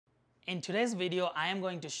In today's video, I am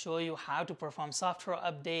going to show you how to perform software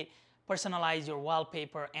update, personalize your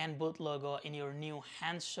wallpaper and boot logo in your new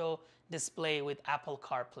Hansshow display with Apple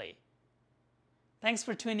Carplay. Thanks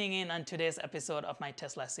for tuning in on today's episode of my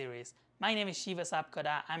Tesla series. My name is Shiva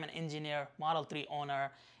Sapkota. I'm an engineer, Model 3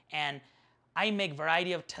 owner, and I make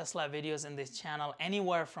variety of Tesla videos in this channel,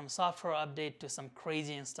 anywhere from software update to some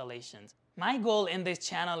crazy installations. My goal in this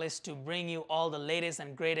channel is to bring you all the latest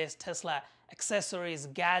and greatest Tesla accessories,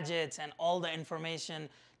 gadgets, and all the information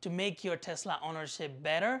to make your Tesla ownership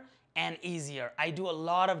better and easier. I do a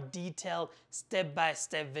lot of detailed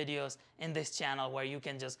step-by-step videos in this channel where you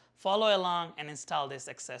can just follow along and install these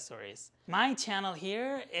accessories. My channel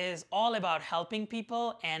here is all about helping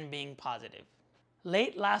people and being positive.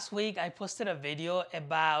 Late last week, I posted a video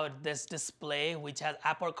about this display which has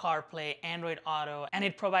Apple CarPlay, Android Auto, and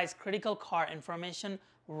it provides critical car information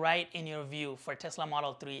right in your view for Tesla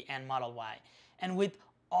Model 3 and Model Y. And with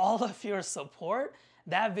all of your support,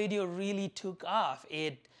 that video really took off.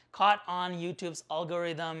 It caught on YouTube's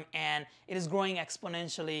algorithm and it is growing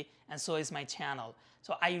exponentially, and so is my channel.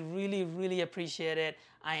 So I really appreciate it.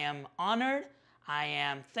 I am honored. I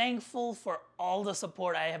am thankful for all the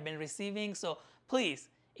support I have been receiving. So please,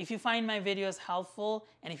 if you find my videos helpful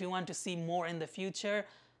and if you want to see more in the future,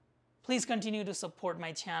 please continue to support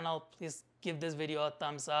my channel. Please give this video a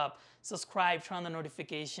thumbs up, subscribe, turn on the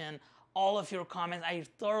notification, all of your comments. I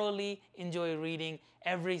thoroughly enjoy reading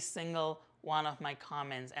every single one of my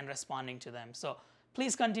comments and responding to them. So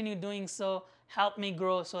please continue doing so. Help me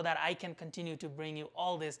grow so that I can continue to bring you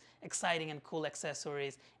all these exciting and cool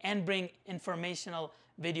accessories and bring informational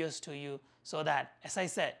videos to you so that, as I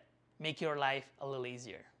said, make your life a little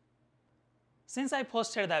easier. Since I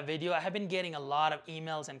posted that video, I have been getting a lot of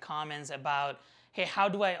emails and comments about, hey, how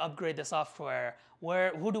do I upgrade the software?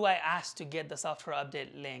 Who do I ask to get the software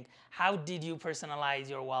update link? How did you personalize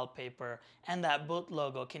your wallpaper and that boot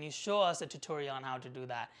logo? Can you show us a tutorial on how to do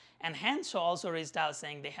that? And Hansshow also reached out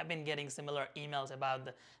saying they have been getting similar emails about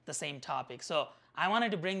the same topic. So I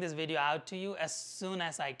wanted to bring this video out to you as soon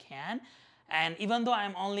as I can. And even though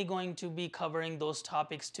I'm only going to be covering those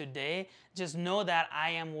topics today, just know that I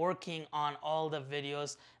am working on all the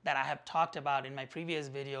videos that I have talked about in my previous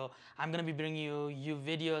video. I'm going to be bringing you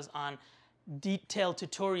videos on detailed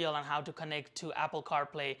tutorial on how to connect to Apple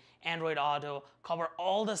CarPlay, Android Auto, cover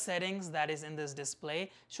all the settings that is in this display,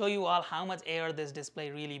 show you all how much air this display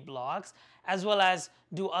really blocks, as well as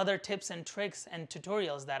do other tips and tricks and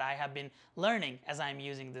tutorials that I have been learning as I'm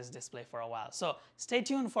using this display for a while. So stay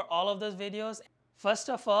tuned for all of those videos. First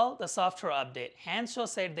of all, the software update. Hansshow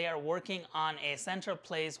said they are working on a central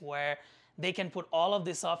place where they can put all of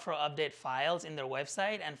the software update files in their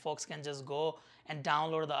website and folks can just go and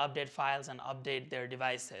download the update files and update their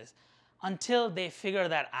devices. Until they figure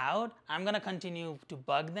that out, I'm going to continue to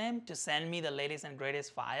bug them to send me the latest and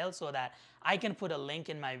greatest files so that I can put a link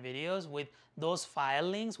in my videos with those file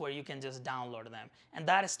links where you can just download them. And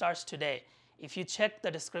that starts today. If you check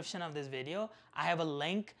the description of this video, I have a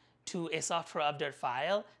link to a software update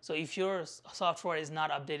file. So if your software is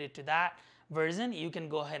not updated to that version, you can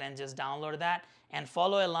go ahead and just download that and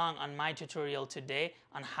follow along on my tutorial today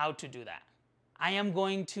on how to do that. I am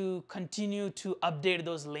going to continue to update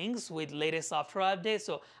those links with latest software updates.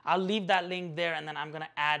 So I'll leave that link there and then I'm going to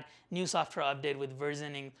add new software update with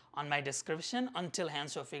versioning on my description until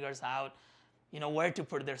Hansshow figures out, where to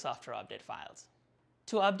put their software update files.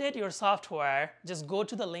 To update your software, just go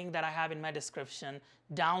to the link that I have in my description,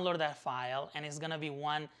 download that file, and it's going to be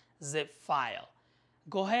one zip file.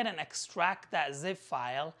 Go ahead and extract that zip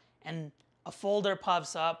file and a folder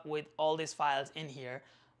pops up with all these files in here.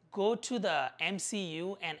 Go to the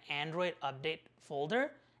MCU and Android update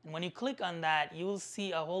folder, and when you click on that, you will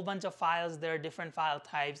see a whole bunch of files there, different file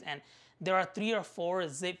types, and there are 3 or 4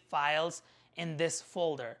 zip files in this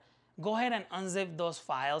folder. Go ahead and unzip those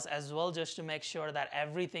files as well, just to make sure that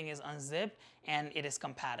everything is unzipped and it is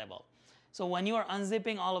compatible. So when you are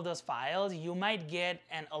unzipping all of those files, you might get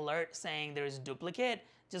an alert saying there is duplicate.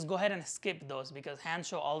 Just go ahead and skip those because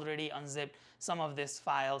Hansshow already unzipped some of these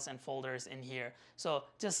files and folders in here. So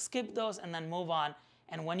just skip those and then move on.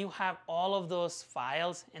 And when you have all of those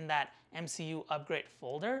files in that MCU upgrade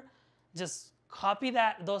folder, just copy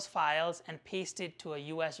those files and paste it to a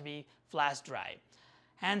USB flash drive.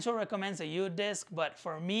 Hansshow recommends a U-disk, but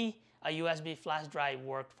for me, a USB flash drive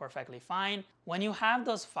worked perfectly fine. When you have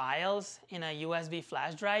those files in a USB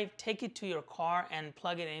flash drive, take it to your car and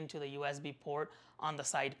plug it into the USB port on the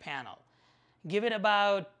side panel. Give it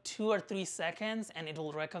about 2 or 3 seconds and it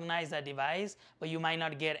will recognize that device, but you might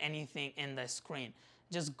not get anything in the screen.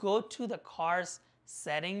 Just go to the car's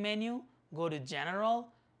setting menu, go to General,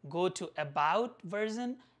 go to About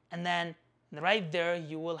version, and then right there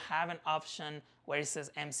you will have an option where it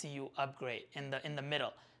says MCU upgrade in the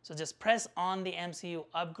middle. So just press on the MCU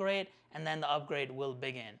upgrade and then the upgrade will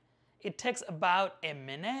begin. It takes about a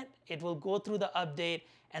minute. It will go through the update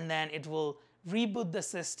and then it will reboot the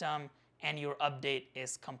system and your update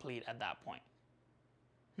is complete at that point.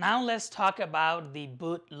 Now let's talk about the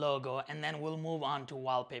boot logo and then we'll move on to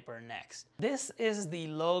wallpaper next. This is the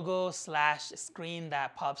logo / screen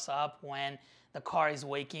that pops up when the car is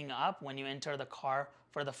waking up, when you enter the car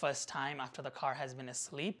for the first time after the car has been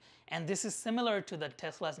asleep. And this is similar to the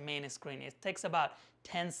Tesla's main screen. It takes about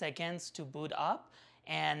 10 seconds to boot up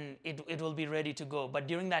and it will be ready to go. But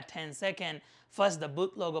during that 10-second, first the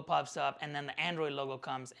boot logo pops up and then the Android logo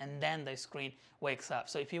comes and then the screen wakes up.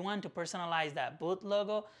 So if you want to personalize that boot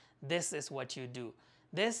logo, this is what you do.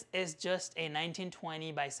 This is just a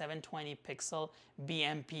 1920 by 720 pixel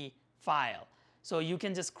BMP file. So you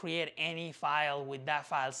can just create any file with that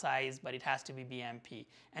file size, but it has to be BMP.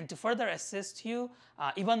 And to further assist you,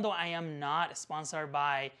 even though I am not sponsored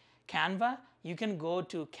by Canva, you can go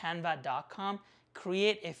to canva.com,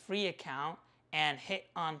 create a free account, and hit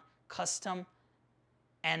on custom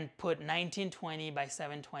and put 1920 by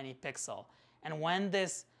 720 pixel. And when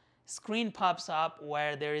this screen pops up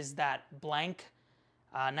where there is that blank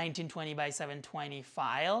 1920 by 720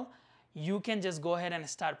 file, you can just go ahead and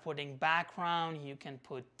start putting background, you can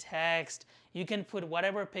put text, you can put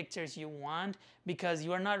whatever pictures you want because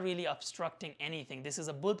you are not really obstructing anything. This is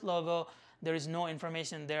a boot logo, there is no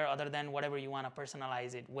information there other than whatever you want to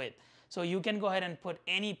personalize it with. So you can go ahead and put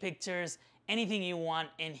any pictures, anything you want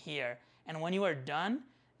in here. And when you are done,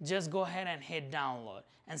 just go ahead and hit download.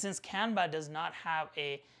 And since Canva does not have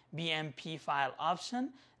a BMP file option,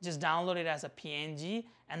 just download it as a PNG,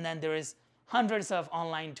 and then there is hundreds of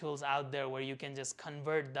online tools out there where you can just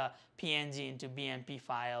convert the PNG into BMP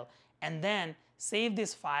file and then save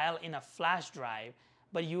this file in a flash drive.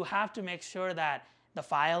 But you have to make sure that the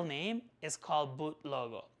file name is called boot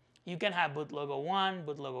logo. You can have boot logo 1,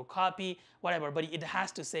 boot logo copy, whatever, but it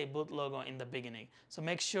has to say boot logo in the beginning. So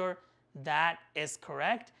make sure that is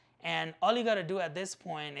correct. And all you got to do at this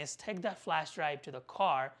point is take that flash drive to the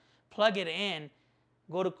car, plug it in,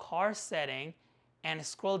 go to car setting, and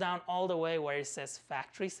scroll down all the way where it says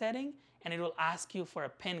factory setting, and it will ask you for a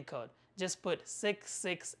pin code. Just put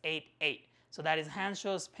 6688. So that is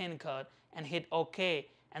Hanssshow's pin code, and hit OK,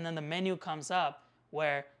 and then the menu comes up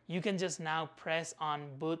where you can just now press on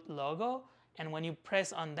boot logo, and when you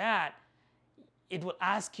press on that, it will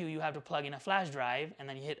ask you, you have to plug in a flash drive, and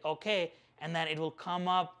then you hit OK, and then it will come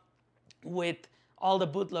up with all the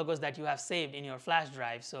boot logos that you have saved in your flash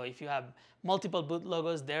drive. So if you have multiple boot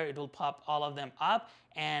logos there, it will pop all of them up,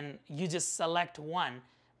 and you just select one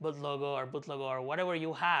boot logo or whatever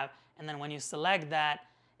you have, and then when you select that,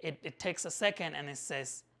 it takes a second and it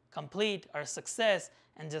says complete or success,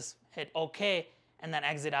 and just hit OK and then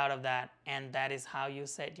exit out of that, and that is how you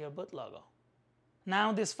set your boot logo.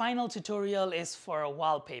 Now this final tutorial is for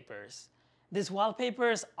wallpapers. These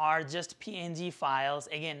wallpapers are just PNG files,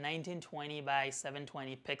 again 1920 by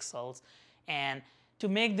 720 pixels, and to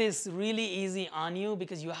make this really easy on you,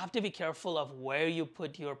 because you have to be careful of where you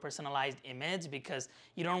put your personalized image, because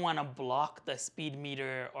you don't want to block the speed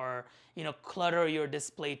meter or clutter your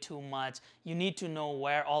display too much. You need to know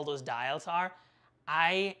where all those dials are.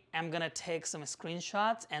 I am going to take some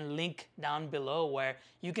screenshots and link down below where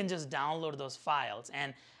you can just download those files.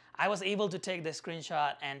 And I was able to take the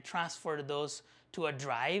screenshot and transfer those to a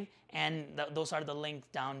drive, and those are the links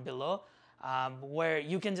down below where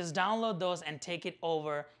you can just download those and take it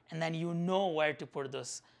over, and then you know where to put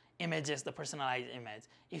those images, the personalized image.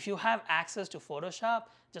 If you have access to Photoshop,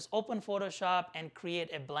 just open Photoshop and create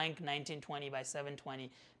a blank 1920 by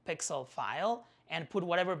 720 pixel file and put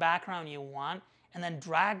whatever background you want, and then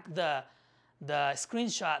drag the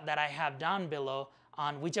screenshot that I have down below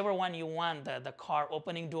on whichever one you want, the car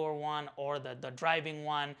opening door one or the driving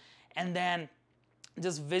one, and then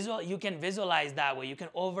just you can visualize that way. You can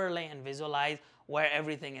overlay and visualize where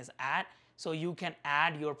everything is at, so you can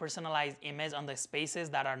add your personalized image on the spaces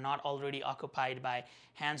that are not already occupied by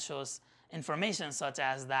Hanssshow's information, such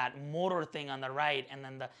as that motor thing on the right and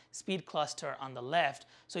then the speed cluster on the left,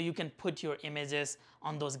 so you can put your images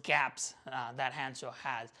on those gaps that Hansshow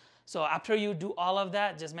has. So after you do all of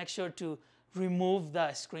that, just make sure to remove the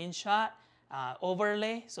screenshot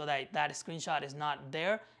overlay so that screenshot is not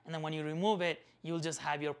there, and then when you remove it, you'll just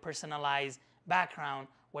have your personalized background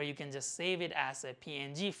where you can just save it as a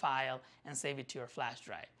PNG file and save it to your flash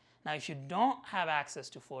drive. Now if you don't have access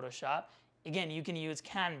to Photoshop, again you can use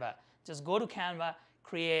Canva. Just go to Canva,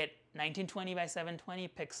 create 1920 by 720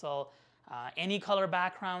 pixel, any color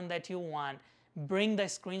background that you want, bring the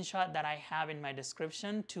screenshot that I have in my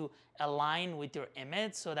description to align with your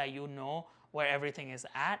image so that you know where everything is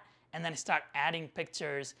at, and then start adding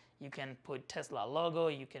pictures. You can put Tesla logo,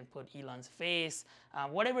 you can put Elon's face,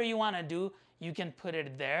 whatever you want to do, you can put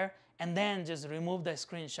it there, and then just remove the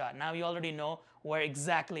screenshot. Now you already know where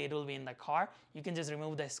exactly it will be in the car. You can just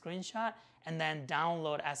remove the screenshot and then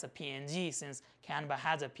download as a PNG, since Canva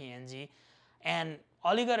has a PNG. And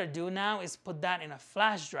all you got to do now is put that in a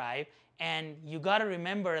flash drive, and you got to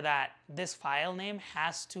remember that this file name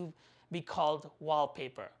has to be called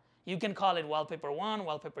Wallpaper. You can call it Wallpaper 1,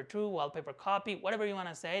 Wallpaper 2, Wallpaper Copy, whatever you want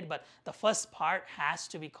to say it, but the first part has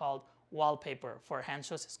to be called Wallpaper for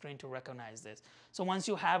Handshow's screen to recognize this. So once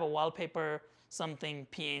you have a Wallpaper something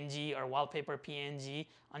PNG or Wallpaper PNG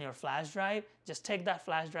on your flash drive, just take that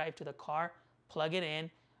flash drive to the car, plug it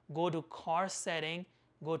in, go to car setting,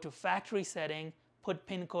 go to factory setting, put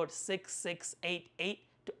pin code 6688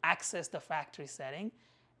 to access the factory setting,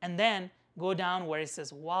 and then go down where it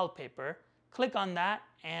says Wallpaper. Click on that,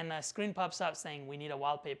 and a screen pops up saying we need a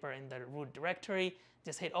wallpaper in the root directory.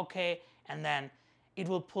 Just hit OK, and then it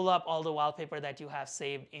will pull up all the wallpaper that you have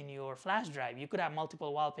saved in your flash drive. You could have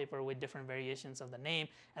multiple wallpaper with different variations of the name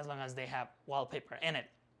as long as they have wallpaper in it.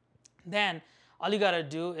 Then all you gotta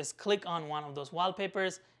do is click on one of those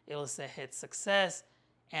wallpapers. It will say hit success,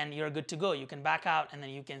 and you're good to go. You can back out, and then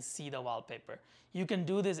you can see the wallpaper. You can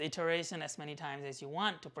do this iteration as many times as you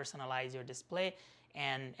want to personalize your display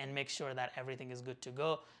and make sure that everything is good to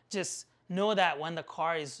go. Just know that when the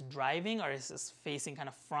car is driving or is facing kind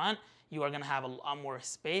of front, you are going to have a lot more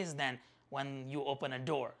space than when you open a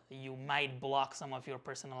door. You might block some of your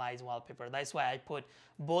personalized wallpaper. That's why I put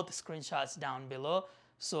both screenshots down below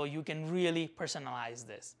so you can really personalize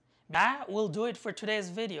this. That will do it for today's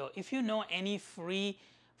video. If you know any free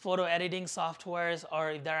photo editing softwares,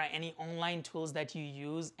 or if there are any online tools that you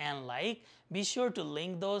use and like, be sure to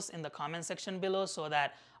link those in the comment section below so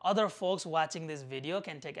that other folks watching this video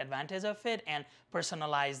can take advantage of it and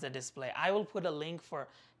personalize the display. I will put a link for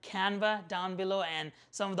Canva down below and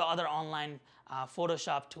some of the other online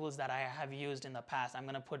Photoshop tools that I have used in the past. I'm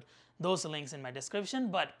going to put those links in my description,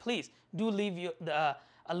 but please do leave a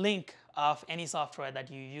link of any software that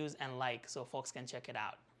you use and like so folks can check it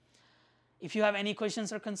out. If you have any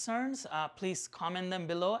questions or concerns, please comment them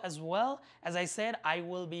below as well. As I said, I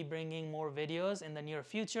will be bringing more videos in the near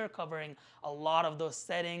future covering a lot of those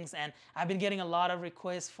settings, and I've been getting a lot of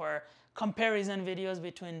requests for comparison videos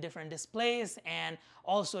between different displays and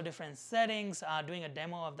also different settings, doing a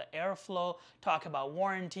demo of the airflow, talk about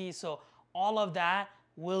warranty. So all of that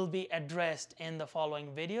will be addressed in the following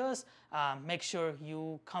videos. Make sure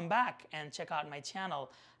you come back and check out my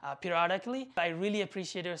channel periodically. I really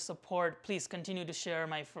appreciate your support. Please continue to share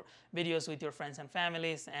my videos with your friends and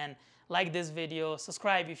families, and like this video,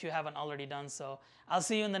 subscribe if you haven't already done so. I'll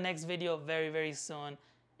see you in the next video very, very soon.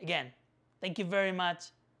 Again, thank you very much.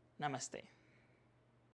 Namaste.